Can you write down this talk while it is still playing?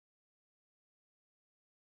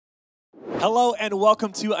Hello and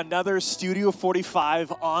welcome to another Studio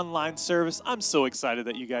 45 online service. I'm so excited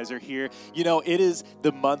that you guys are here. You know, it is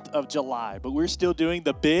the month of July, but we're still doing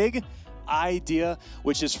the big idea,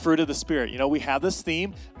 which is fruit of the Spirit. You know, we have this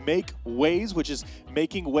theme, make waves, which is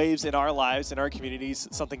making waves in our lives, in our communities,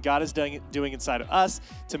 something God is doing inside of us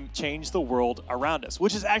to change the world around us,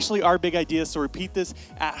 which is actually our big idea. So repeat this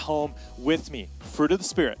at home with me. Fruit of the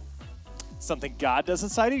Spirit, something God does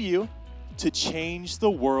inside of you to change the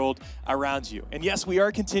world around you. And yes, we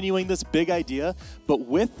are continuing this big idea, but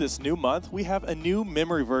with this new month, we have a new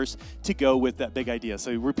memory verse to go with that big idea.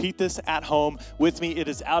 So repeat this at home with me. It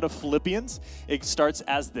is out of Philippians. It starts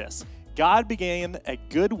as this: God began a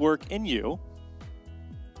good work in you,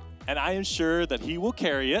 and I am sure that he will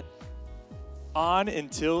carry it on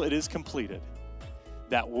until it is completed.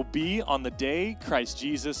 That will be on the day Christ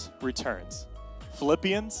Jesus returns.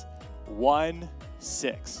 Philippians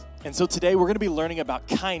 1:6. And so today we're going to be learning about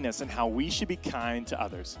kindness and how we should be kind to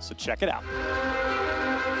others. So check it out.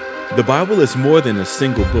 The Bible is more than a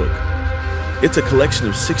single book. It's a collection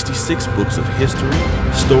of 66 books of history,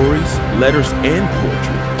 stories, letters, and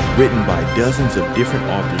poetry written by dozens of different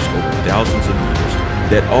authors over thousands of years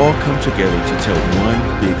that all come together to tell one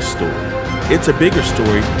big story. It's a bigger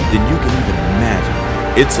story than you can even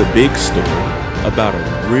imagine. It's a big story about a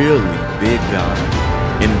really big God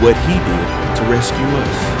and what he did to rescue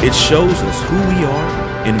us. It shows us who we are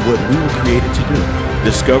and what we were created to do.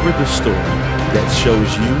 Discover the story that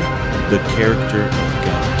shows you the character of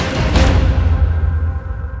God.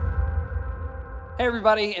 Hey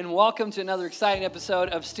everybody, and welcome to another exciting episode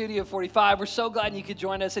of Studio 45. We're so glad you could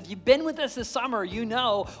join us. If you've been with us this summer, you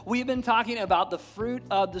know we've been talking about the fruit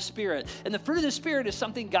of the Spirit. And the fruit of the Spirit is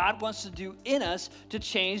something God wants to do in us to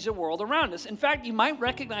change the world around us. In fact, you might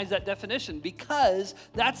recognize that definition because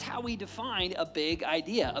that's how we define a big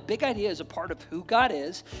idea. A big idea is a part of who God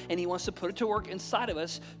is, and he wants to put it to work inside of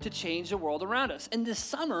us to change the world around us. And this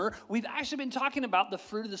summer, we've actually been talking about the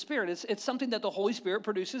fruit of the Spirit. It's something that the Holy Spirit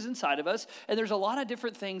produces inside of us, and there's a lot of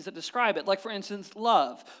different things that describe it, like for instance,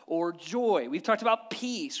 love or joy. We've talked about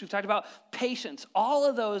peace. We've talked about patience. All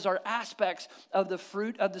of those are aspects of the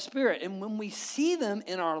fruit of the Spirit. And when we see them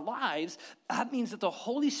in our lives, that means that the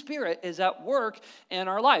Holy Spirit is at work in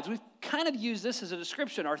our lives. We've kind of used this as a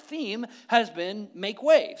description. Our theme has been make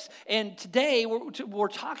waves. And today we're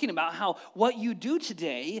talking about how what you do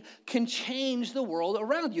today can change the world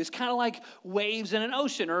around you. It's kind of like waves in an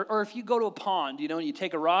ocean, or if you go to a pond, you know, and you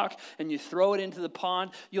take a rock and you throw it into the pond,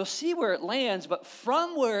 you'll see where it lands, but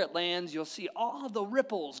from where it lands, you'll see all of the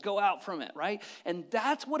ripples go out from it, right? And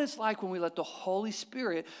that's what it's like when we let the Holy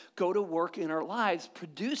Spirit go to work in our lives,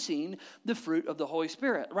 producing the fruit of the Holy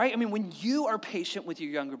Spirit, right? I mean, when you are patient with your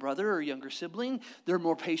younger brother or younger sibling, they're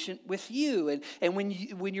more patient with you. And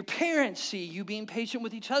when your parents see you being patient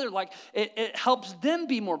with each other, like it helps them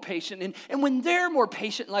be more patient. And when they're more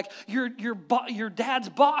patient, like your dad's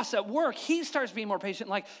boss at work, he starts being more patient.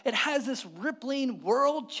 Like it has this rippling,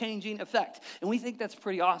 world-changing effect. And we think that's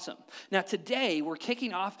pretty awesome. Now today, we're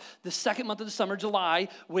kicking off the second month of the summer, July,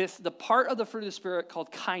 with the part of the fruit of the Spirit called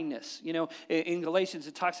kindness. You know, in Galatians,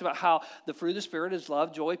 it talks about how the fruit of the Spirit is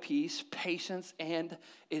love, joy, peace, patience, and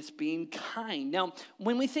it's being kind. Now,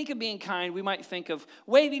 when we think of being kind, we might think of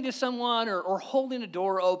waving to someone or holding a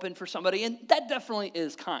door open for somebody, and that definitely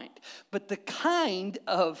is kind. But the kind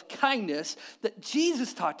of kindness that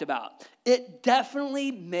Jesus talked about, it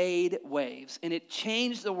definitely made waves, and it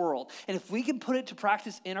changed the world. And if we can put it to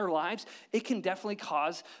practice in our lives, it can definitely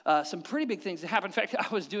cause some pretty big things to happen. In fact, I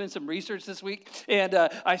was doing some research this week, and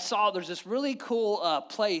I saw there's this really cool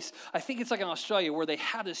place, I think it's like in Australia, where they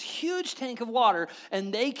have this huge tank of water,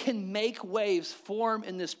 and they can make waves form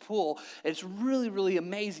in this pool. It's really, really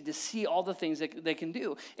amazing to see all the things that they can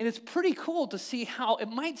do. And it's pretty cool to see how it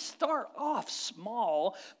might start off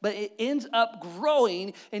small, but it ends up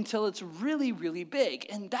growing until it's really, really big.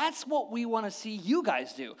 And that's what we want to see you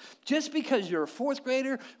guys do. Just because you're a fourth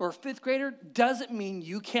grader or a fifth grader doesn't mean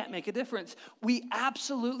you can't make a difference. We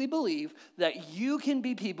absolutely believe that you can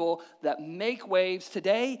be people that make waves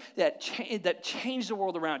today that change the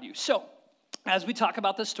world around you. So, as we talk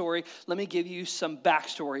about this story, let me give you some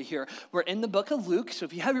backstory here. We're in the book of Luke, so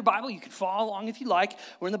if you have your Bible, you can follow along if you like.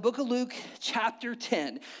 We're in the book of Luke, chapter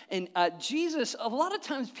 10. And Jesus, a lot of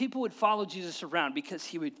times people would follow Jesus around because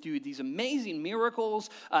he would do these amazing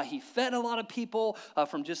miracles. He fed a lot of people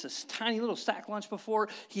from just a tiny little sack lunch before.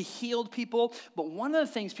 He healed people. But one of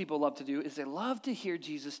the things people love to do is they love to hear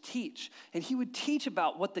Jesus teach. And he would teach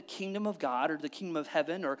about what the kingdom of God or the kingdom of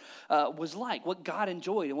heaven or was like, what God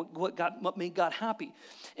enjoyed and what made made God happy.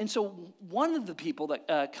 And so one of the people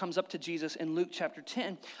that comes up to Jesus in Luke chapter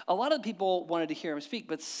 10, a lot of the people wanted to hear him speak,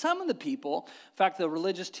 but some of the people, in fact, the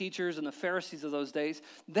religious teachers and the Pharisees of those days,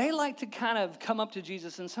 they like to kind of come up to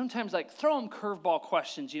Jesus and sometimes like throw him curveball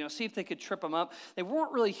questions, see if they could trip him up. They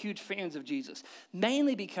weren't really huge fans of Jesus,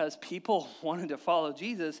 mainly because people wanted to follow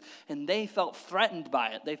Jesus and they felt threatened by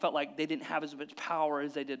it. They felt like they didn't have as much power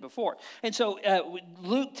as they did before. And so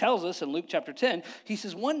Luke tells us in Luke chapter 10, he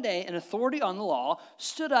says, one day an authority on the law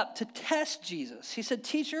stood up to test Jesus. He said,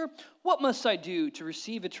 "Teacher, what must I do to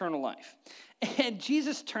receive eternal life?" And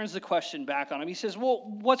Jesus turns the question back on him. He says, "Well,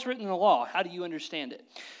 what's written in the law? How do you understand it?"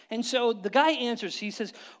 And so the guy answers. He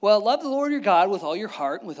says, "Well, love the Lord your God with all your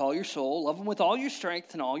heart and with all your soul. Love him with all your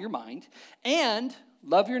strength and all your mind. And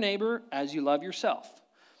love your neighbor as you love yourself."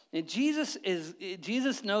 And Jesus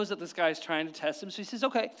knows that this guy is trying to test him. So he says,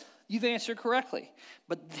 "Okay, you've answered correctly."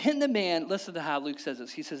 But then the man, listen to how Luke says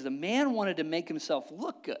this. He says, the man wanted to make himself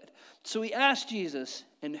look good. So he asked Jesus,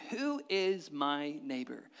 "And who is my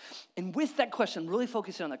neighbor?" And with that question, really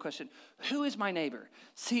focusing on that question, who is my neighbor?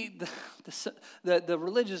 See, the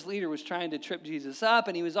religious leader was trying to trip Jesus up,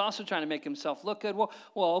 and he was also trying to make himself look good. Well,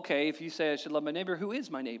 okay, if you say I should love my neighbor, who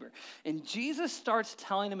is my neighbor? And Jesus starts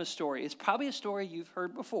telling him a story. It's probably a story you've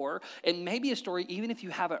heard before, and maybe a story, even if you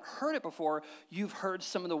haven't heard it before, you've heard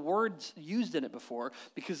some of the words used in it before,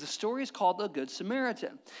 because the story is called the Good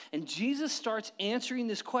Samaritan. And Jesus starts answering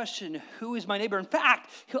this question, who is my neighbor? In fact,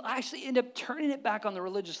 he'll actually end up turning it back on the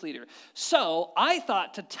religious leader. So I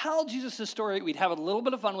thought to tell Jesus this story, we'd have a little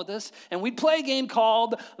bit of fun with this, and we'd play a game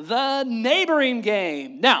called the neighboring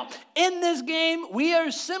game. Now, in this game, we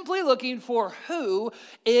are simply looking for who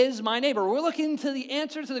is my neighbor. We're looking to the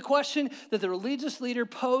answer to the question that the religious leader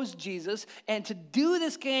posed Jesus, and to do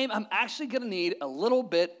this game, I'm actually going to need a little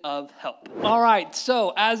bit of help. All right,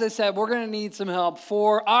 so as I said, we're going to need some help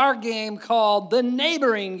for our game called the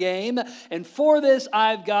neighboring game, and for this,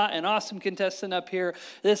 I've got an awesome contestant up here.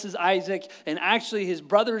 This is Isaac, and actually his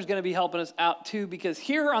brother is going to be helping us out too, because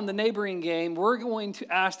here on the neighboring game, we're going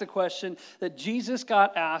to ask the question that Jesus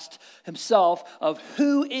got asked himself of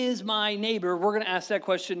who is my neighbor. We're going to ask that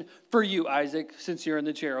question for you, Isaac, since you're in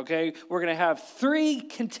the chair, okay? We're going to have 3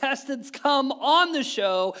 contestants come on the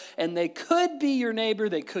show, and they could be your neighbor,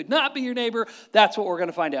 they could not be your neighbor. That's what we're going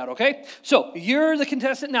to find out, okay? So you're the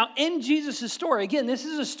contestant. Now, in Jesus' story, again, this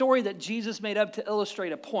is a story that Jesus made up to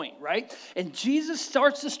illustrate a point, right? And Jesus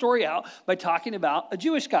starts the story out by talking about a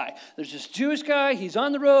Jewish guy. There's this Jewish guy, he's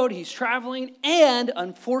on the road, he's traveling, and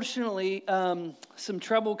unfortunately, some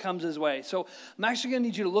trouble comes his way. So I'm actually going to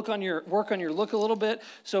need you to work on your look a little bit.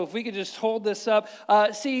 So if we could just hold this up.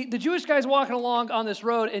 See, the Jewish guy's walking along on this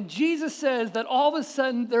road, and Jesus says that all of a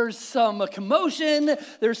sudden there's some commotion,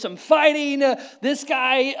 there's some fighting. This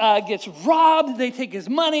guy gets robbed, they take his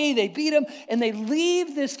money, they beat him, and they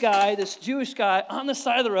leave this guy, this Jewish guy, on the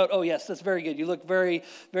side of the road. Oh, yes, that's very good. You look very,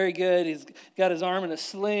 very good. He's got his arm in a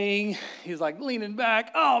sling. He's like leaning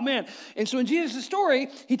back. Oh, man. And so in Jesus' story,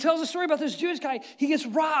 he tells a story about this Jewish guy. He gets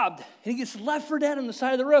robbed, and he gets left for dead on the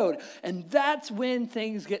side of the road. And that's when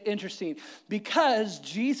things get interesting, because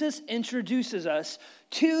Jesus introduces us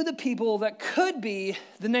to the people that could be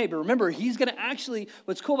the neighbor. Remember, he's going to actually,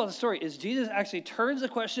 what's cool about the story is Jesus actually turns the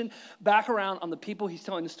question back around on the people he's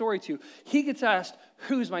telling the story to. He gets asked,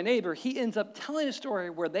 who's my neighbor? He ends up telling a story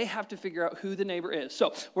where they have to figure out who the neighbor is.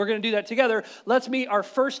 So we're going to do that together. Let's meet our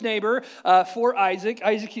first neighbor for Isaac.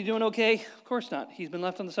 Isaac, you doing okay? Of course not. He's been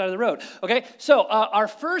left on the side of the road. Okay, so our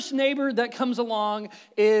first neighbor that comes along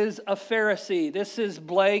is a Pharisee. This is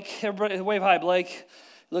Blake. Everybody wave hi, Blake.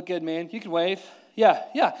 Look good, man. You can wave.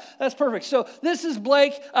 Yeah, that's perfect. So this is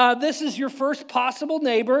Blake. This is your first possible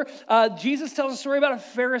neighbor. Jesus tells a story about a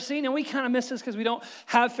Pharisee. Now, we kind of miss this because we don't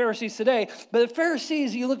have Pharisees today. But the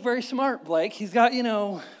Pharisees, you look very smart, Blake. He's got,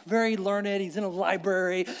 very learned. He's in a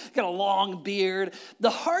library. Got a long beard.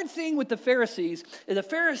 The hard thing with the Pharisees is the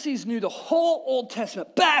Pharisees knew the whole Old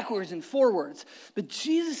Testament backwards and forwards. But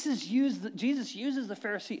Jesus uses the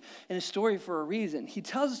Pharisee in his story for a reason. He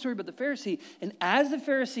tells a story about the Pharisee. And as the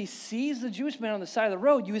Pharisee sees the Jewish man on the side of the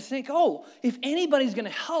road, you would think, oh, if anybody's going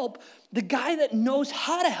to help, the guy that knows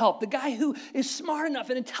how to help, the guy who is smart enough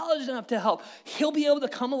and intelligent enough to help, he'll be able to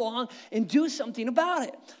come along and do something about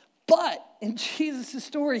it. But in Jesus'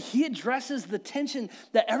 story, he addresses the tension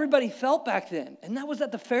that everybody felt back then. And that was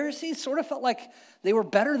that the Pharisees sort of felt like they were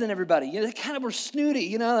better than everybody. They kind of were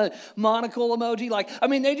snooty, the monocle emoji.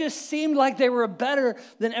 They just seemed like they were better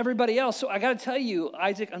than everybody else. So I got to tell you,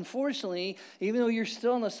 Isaac, unfortunately, even though you're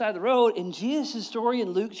still on the side of the road, in Jesus' story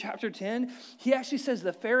in Luke chapter 10, he actually says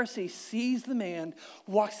the Pharisee sees the man,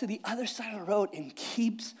 walks to the other side of the road, and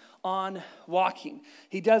keeps on walking.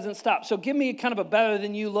 He doesn't stop. So give me kind of a better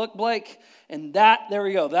than you look, Blake. And there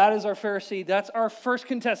we go. That is our Pharisee. That's our first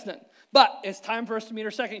contestant. But it's time for us to meet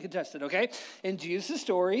our second contestant, okay? In Jesus'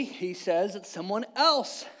 story, he says that someone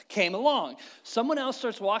else came along. Someone else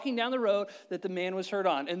starts walking down the road that the man was hurt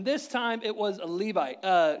on. And this time, it was a Levite.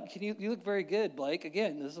 You look very good, Blake.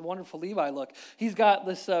 Again, this is a wonderful Levi look. He's got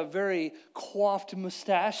this very coiffed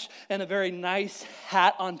mustache and a very nice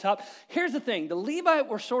hat on top. Here's the thing. The Levite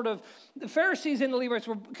were the Pharisees and the Levites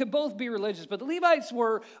could both be religious, but the Levites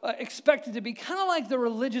were expected to be kind of like the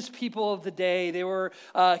religious people of the day. They were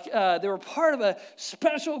part of a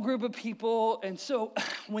special group of people, and so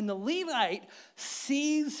when the Levite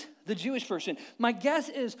sees the Jewish person, my guess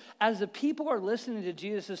is as the people are listening to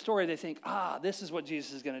Jesus' story, they think, this is what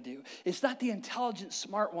Jesus is going to do. It's not the intelligent,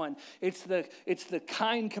 smart one. It's the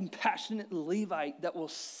kind, compassionate Levite that will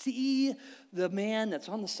see the man that's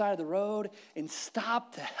on the side of the road and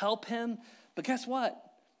stop to help him. But guess what?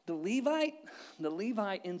 The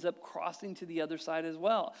Levite ends up crossing to the other side as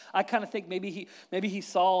well. I kind of think maybe he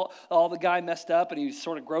saw all the guy messed up and he was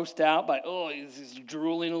sort of grossed out by, he's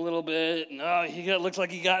drooling a little bit. And, he looks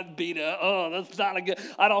like he got beat up. That's not a good,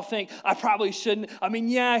 I probably shouldn't. I mean,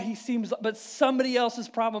 yeah, he seems, but somebody else's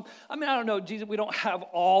problem. I mean, I don't know, Jesus, we don't have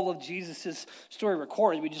all of Jesus' story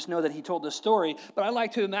recorded. We just know that he told the story. But I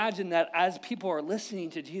like to imagine that as people are listening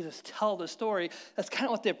to Jesus tell the story, that's kind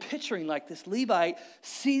of what they're picturing, like this Levite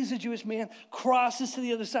sees a Jewish man, crosses to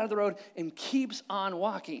the other side of the road, and keeps on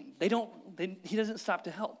walking. He doesn't stop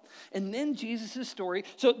to help. And then Jesus' story,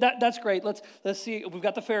 so that's great. Let's see. We've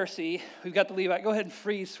got the Pharisee. We've got the Levite. Go ahead and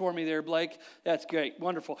freeze for me there, Blake. That's great.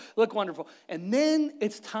 Wonderful. Look wonderful. And then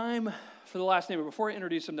it's time for the last neighbor. Before I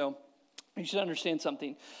introduce him, though, you should understand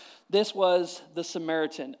something. This was the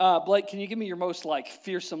Samaritan. Blake, can you give me your most,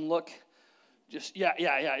 fearsome look? Just,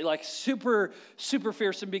 yeah, like super, super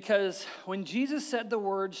fearsome, because when Jesus said the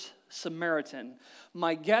words Samaritan,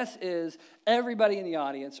 my guess is everybody in the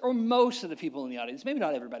audience, or most of the people in the audience, maybe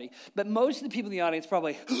not everybody, but most of the people in the audience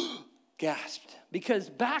probably gasped. Because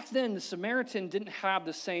back then, the Samaritan didn't have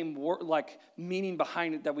the same meaning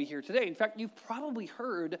behind it that we hear today. In fact, you've probably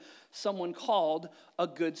heard someone called a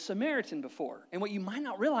good Samaritan before. And what you might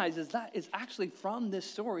not realize is that is actually from this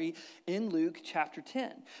story in Luke chapter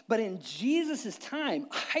 10. But in Jesus' time,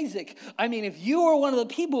 Isaac, if you were one of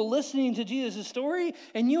the people listening to Jesus' story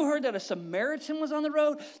and you heard that a Samaritan was on the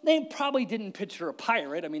road, they probably didn't picture a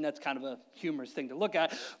pirate. That's kind of a humorous thing to look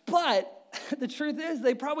at. But the truth is,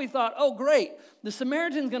 they probably thought, great, the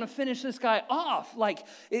Samaritan's going to finish this guy off.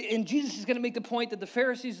 And Jesus is going to make the point that the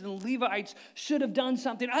Pharisees and the Levites should have done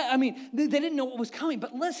something. They didn't know what was coming.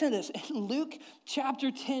 But listen to this. In Luke chapter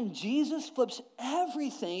 10, Jesus flips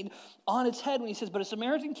everything on its head when he says, but a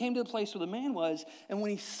Samaritan came to the place where the man was, and when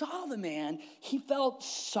he saw the man, he felt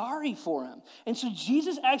sorry for him. And so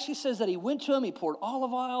Jesus actually says that he went to him, he poured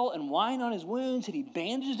olive oil and wine on his wounds, and he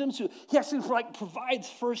bandaged him. So he actually provides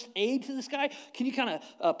first aid to this guy. Can you kind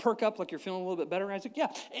of perk up like you're feeling a little bit better, Isaac? Yeah.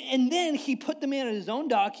 And then he put the man on his own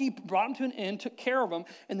donkey, brought him to an inn, took care of him.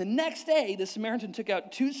 And the next day, the Samaritan took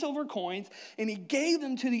out 2 silver coins, and he gave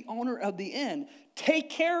them to the owner of the inn. Take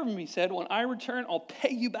care of him, he said. When I return, I'll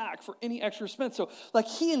pay you back for any extra expense. So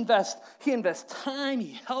he invests time,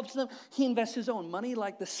 he helps them, he invests his own money.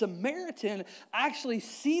 Like the Samaritan actually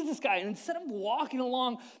sees this guy, and instead of walking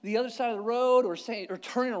along the other side of the road or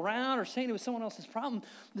turning around or saying it was someone else's problem,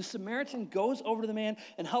 the Samaritan goes over to the man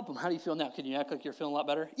and helps him. How do you feel now? Can you act like you're feeling a lot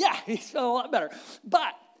better? Yeah, he's feeling a lot better.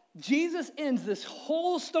 But Jesus ends this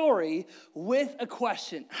whole story with a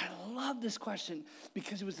question. I love this question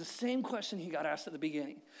because it was the same question he got asked at the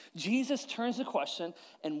beginning. Jesus turns the question,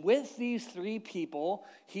 and with these 3 people,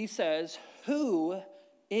 he says, who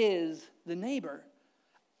is the neighbor?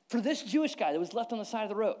 For this Jewish guy that was left on the side of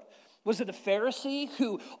the road, was it the Pharisee,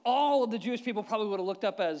 who all of the Jewish people probably would have looked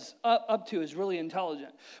up to as really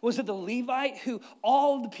intelligent? Was it the Levite, who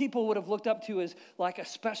all of the people would have looked up to as like a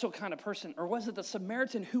special kind of person? Or was it the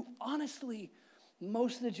Samaritan, who honestly,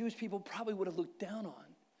 most of the Jewish people probably would have looked down on?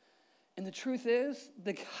 And the truth is,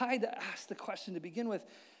 the guy that asked the question to begin with,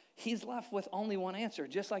 he's left with only one answer,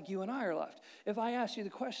 just like you and I are left. If I ask you the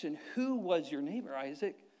question, who was your neighbor,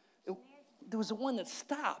 Isaac? There was the one that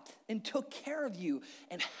stopped and took care of you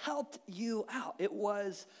and helped you out. It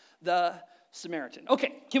was the Samaritan.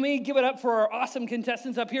 Okay, can we give it up for our awesome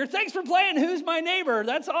contestants up here? Thanks for playing Who's My Neighbor?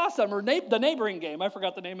 That's awesome. Or the neighboring game. I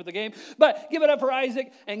forgot the name of the game. But give it up for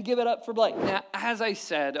Isaac and give it up for Blake. Now, as I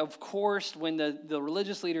said, of course, when the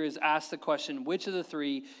religious leader is asked the question, which of the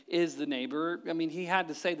three is the neighbor? I mean, he had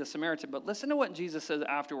to say the Samaritan. But listen to what Jesus says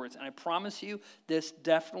afterwards. And I promise you, this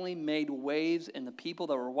definitely made waves in the people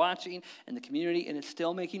that were watching in the community, and it's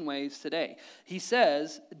still making waves today. He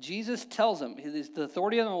says, Jesus tells him, the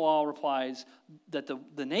authority of the law replies, that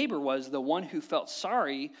the neighbor was the one who felt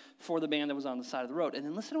sorry for the man that was on the side of the road. And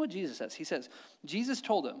then listen to what Jesus says. He says, Jesus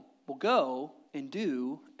told him, well, go and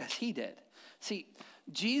do as he did. See,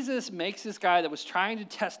 Jesus makes this guy that was trying to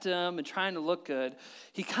test him and trying to look good,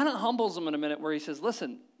 he kind of humbles him in a minute where he says,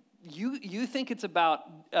 listen, you think it's about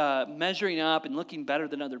measuring up and looking better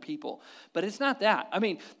than other people, but it's not that. I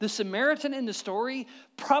mean, the Samaritan in the story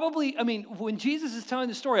probably, I mean, when Jesus is telling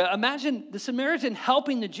the story, imagine the Samaritan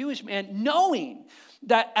helping the Jewish man, knowing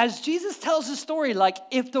that as Jesus tells the story, like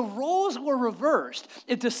if the roles were reversed,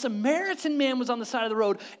 if the Samaritan man was on the side of the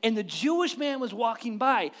road and the Jewish man was walking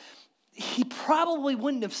by, he probably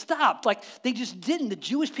wouldn't have stopped. Like, they just didn't. The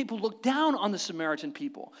Jewish people looked down on the Samaritan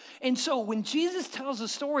people. And so when Jesus tells the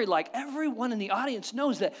story, like, everyone in the audience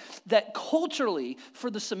knows that culturally,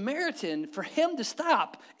 for the Samaritan, for him to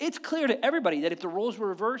stop, it's clear to everybody that if the roles were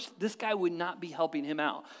reversed, this guy would not be helping him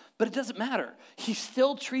out. But it doesn't matter. He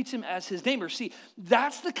still treats him as his neighbor. See,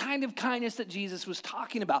 that's the kind of kindness that Jesus was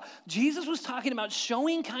talking about. Jesus was talking about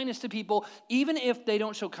showing kindness to people even if they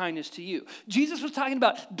don't show kindness to you. Jesus was talking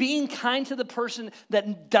about being kind to the person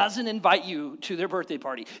that doesn't invite you to their birthday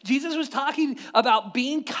party. Jesus was talking about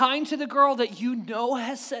being kind to the girl that you know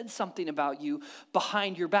has said something about you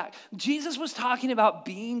behind your back. Jesus was talking about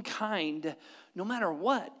being kind no matter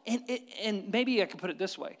what. And maybe I could put it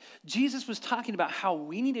this way. Jesus was talking about how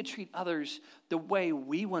we need to treat others the way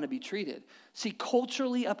we want to be treated. See,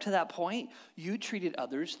 culturally up to that point, you treated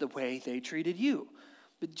others the way they treated you.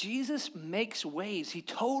 But Jesus makes waves. He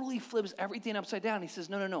totally flips everything upside down. He says,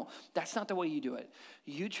 no, that's not the way you do it.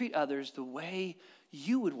 You treat others the way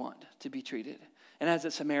you would want to be treated. And as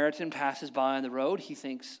a Samaritan passes by on the road, he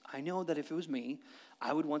thinks, I know that if it was me,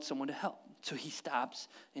 I would want someone to help. So he stops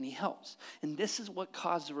and he helps. And this is what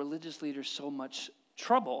caused the religious leaders so much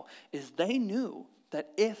trouble, is they knew that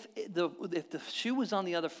if the shoe was on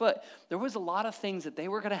the other foot, there was a lot of things that they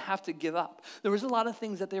were going to have to give up. There was a lot of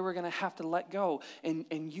things that they were going to have to let go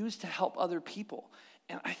and use to help other people.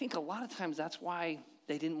 And I think a lot of times that's why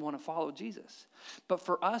they didn't want to follow Jesus. But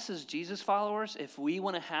for us as Jesus followers, if we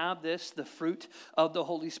want to have the fruit of the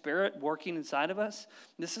Holy Spirit working inside of us,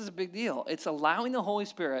 this is a big deal. It's allowing the Holy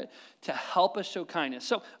Spirit to help us show kindness.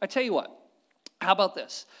 So I tell you what, how about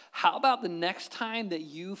this? How about the next time that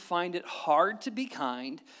you find it hard to be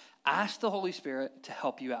kind, ask the Holy Spirit to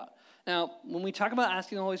help you out. Now, when we talk about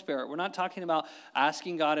asking the Holy Spirit, we're not talking about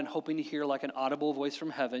asking God and hoping to hear like an audible voice from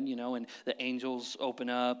heaven, and the angels open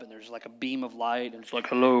up and there's like a beam of light and it's like,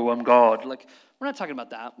 hello, I'm God. Like, we're not talking about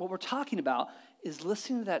that. What we're talking about is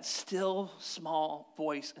listening to that still, small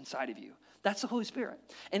voice inside of you. That's the Holy Spirit.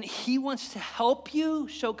 And he wants to help you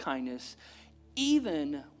show kindness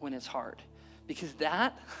even when it's hard. Because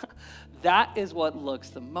that is what looks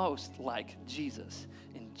the most like Jesus.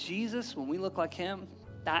 And Jesus, when we look like him,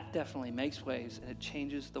 that definitely makes waves and it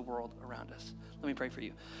changes the world around us. Let me pray for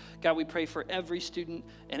you. God, we pray for every student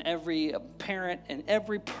and every parent and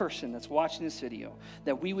every person that's watching this video,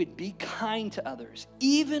 that we would be kind to others,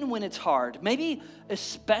 even when it's hard, maybe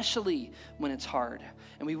especially when it's hard.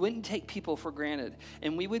 And we wouldn't take people for granted.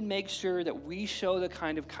 And we would make sure that we show the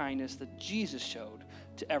kind of kindness that Jesus showed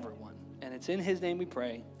to everyone. And it's in his name we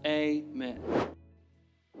pray. Amen.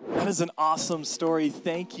 That is an awesome story.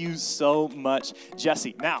 Thank you so much,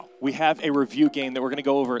 Jesse. Now, we have a review game that we're going to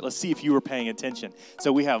go over. Let's see if you were paying attention.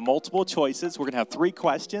 So we have multiple choices. We're going to have 3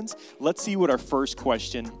 questions. Let's see what our first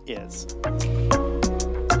question is.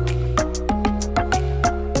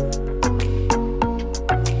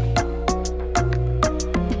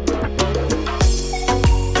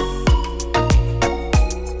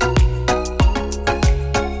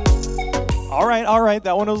 All right,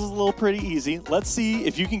 that one was a little pretty easy. Let's see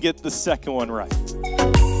if you can get the second one right.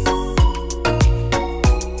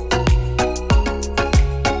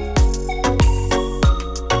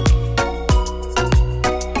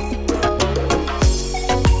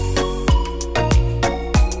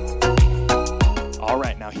 All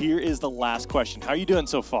right, now here is the last question. How are you doing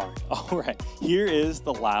so far? All right, here is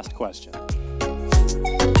the last question.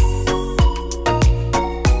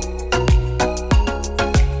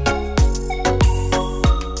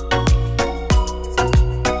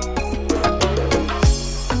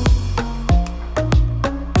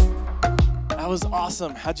 was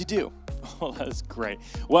awesome. How'd you do? Oh, that's great.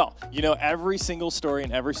 Well, you know, every single story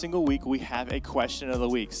and every single week we have a question of the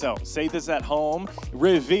week. So say this at home,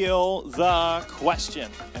 reveal the question.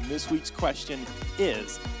 And this week's question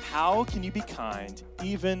is, how can you be kind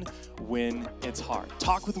even when it's hard?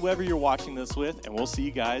 Talk with whoever you're watching this with, and we'll see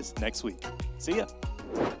you guys next week. See ya.